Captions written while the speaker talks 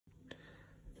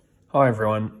Hi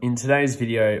everyone, in today's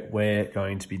video we're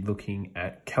going to be looking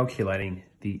at calculating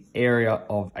the area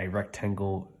of a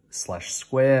rectangle slash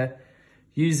square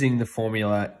using the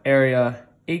formula area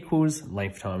equals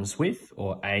length times width,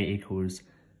 or A equals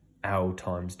L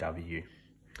times W.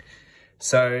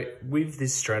 So with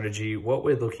this strategy, what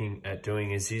we're looking at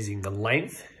doing is using the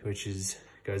length, which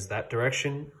goes that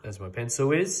direction as my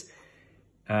pencil is,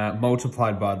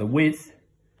 multiplied by the width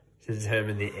to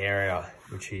determine the area,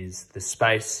 which is the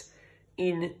space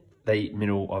in the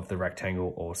middle of the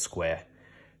rectangle or square.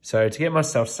 So to get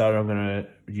myself started, I'm going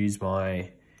to use my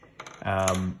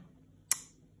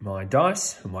my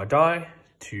dice or my die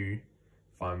to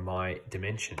find my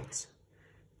dimensions.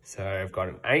 So I've got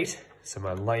an 8, so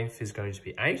my length is going to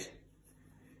be 8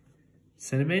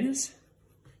 centimeters,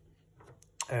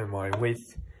 and my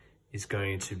width is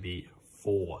going to be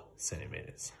 4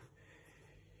 centimeters.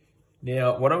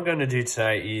 Now, what I'm going to do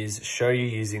today is show you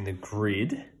using the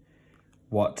grid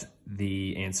what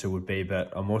the answer would be,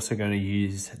 but I'm also going to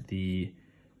use the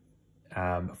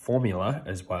formula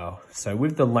as well. So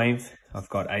with the length, I've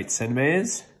got 8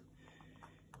 centimeters,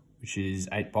 which is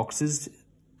 8 boxes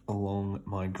along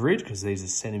my grid, because these are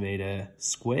centimeter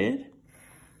squared.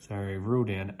 So rule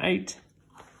down 8.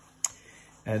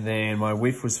 And then my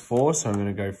width was 4, so I'm going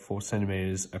to go 4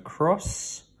 centimeters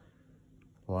across,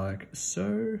 like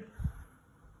so.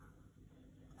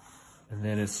 And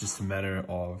then it's just a matter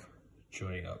of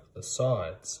joining up the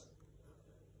sides.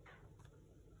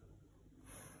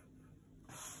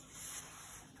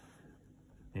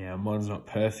 Now, mine's not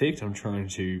perfect. I'm trying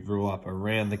to rule up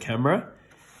around the camera,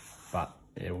 but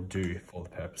it will do for the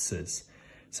purposes.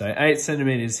 So 8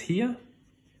 centimeters here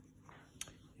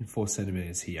and 4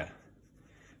 centimeters here.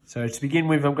 So to begin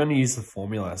with, I'm going to use the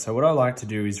formula. So what I like to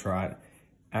do is write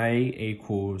A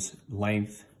equals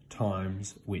length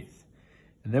times width.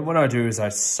 And then what I do is I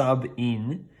sub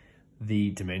in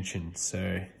the dimension.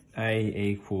 So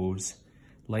A equals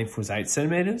length was 8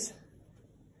 centimeters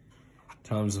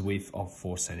times the width of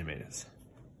 4 centimeters.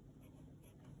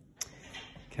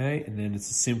 Okay, and then it's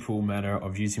a simple matter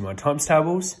of using my times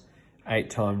tables.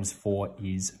 8 times 4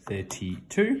 is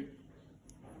 32,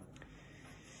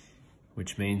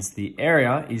 which means the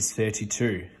area is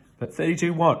 32. But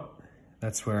 32 what?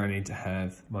 That's where I need to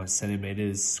have my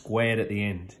centimeters squared at the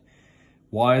end.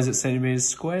 Why is it centimeters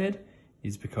squared?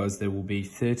 Is because there will be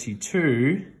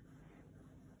 32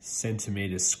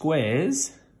 centimeter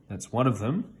squares, that's one of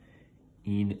them,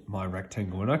 in my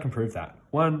rectangle, and I can prove that.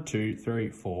 1, 2, 3,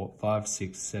 4, 5,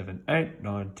 6, 7, 8,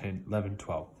 9, 10, 11,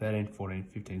 12, 13, 14,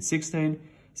 15, 16,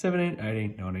 17,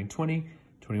 18, 19, 20,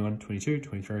 21, 22,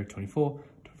 23, 24,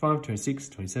 25, 26,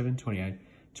 27, 28,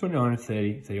 29,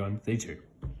 30, 31, 32.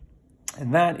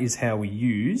 And that is how we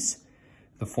use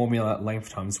the formula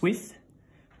length times width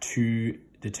to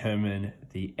determine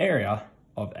the area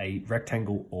of a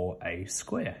rectangle or a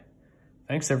square.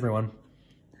 Thanks everyone.